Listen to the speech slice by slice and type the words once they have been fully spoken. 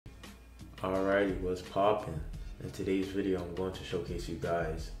Alrighty, what's poppin'? In today's video, I'm going to showcase you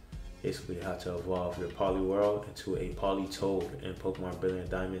guys basically how to evolve your Poliwhirl into a Politoed in Pokemon Brilliant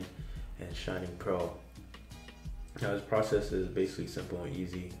Diamond and Shining Pearl. Now this process is basically simple and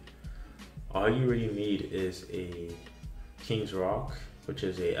easy. All you really need is a King's Rock, which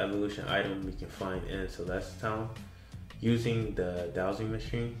is a evolution item you can find in Celeste Town using the dowsing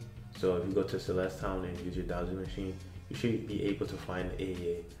machine. So if you go to Celeste Town and use your dowsing machine, you should be able to find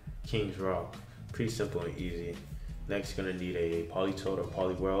a King's Rock. Pretty simple and easy. Next, you're gonna need a Politoed or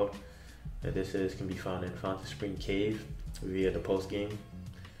Poliwhirl. And can be found in Fountain Spring Cave via the post game.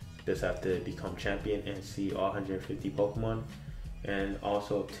 Just have to become champion and see all 150 Pokemon, and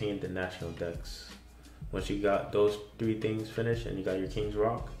also obtain the national dex. Once you got those three things finished and you got your King's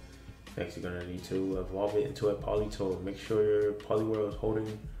Rock, next you're gonna need to evolve it into a Politoed. Make sure your Poliwhirl is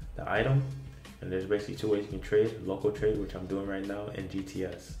holding the item. And there's basically two ways you can trade: local trade, which I'm doing right now, and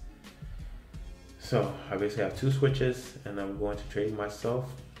GTS. So I basically have two switches, and I'm going to trade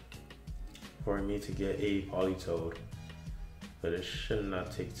myself for me to get a Politoed. But it should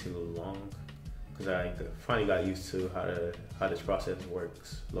not take too long because I finally got used to how this process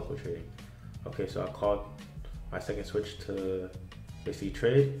works, local trading. Okay, so I called my second switch to basically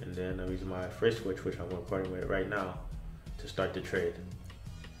trade, and then I'm using my first switch, which I'm recording with right now, to start the trade.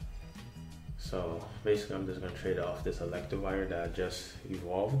 So basically I'm just gonna trade off this Electivire that I just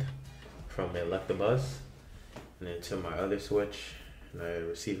evolved from Electabuzz, and then to my other switch, and I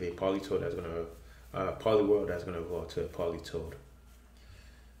receive a Politoed that's gonna Poliwhirl that's gonna evolve to a Politoed.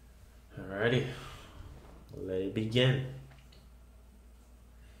 Alrighty, let it begin.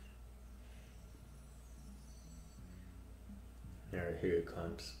 Alright, here it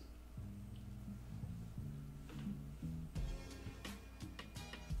comes.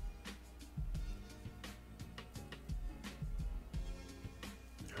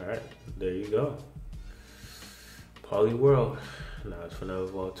 Alright, there you go. Poliwhirl. Now it's gonna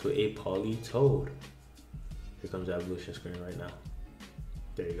evolve to a Politoed. Here comes the evolution screen right now.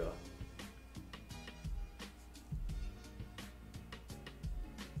 There you go.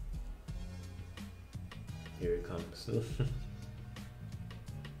 Here it comes.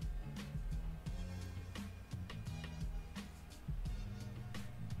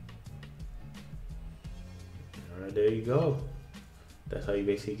 Alright, there you go. That's how you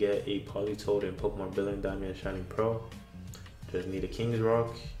basically get a Politoed in Pokemon Brilliant Diamond and Shining Pearl. Just need a King's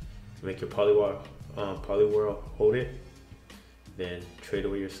Rock, make your Poliwhirl hold it, then trade it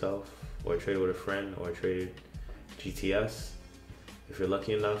with yourself, or trade it with a friend, or trade GTS. If you're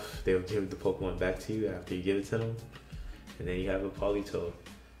lucky enough, they'll give the Pokemon back to you after you give it to them, and then you have a Politoed.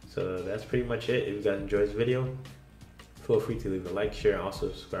 So that's pretty much it. If you guys enjoyed this video, feel free to leave a like, share, and also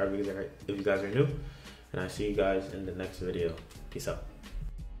subscribe if you guys are new. And I'll see you guys in the next video. Peace out.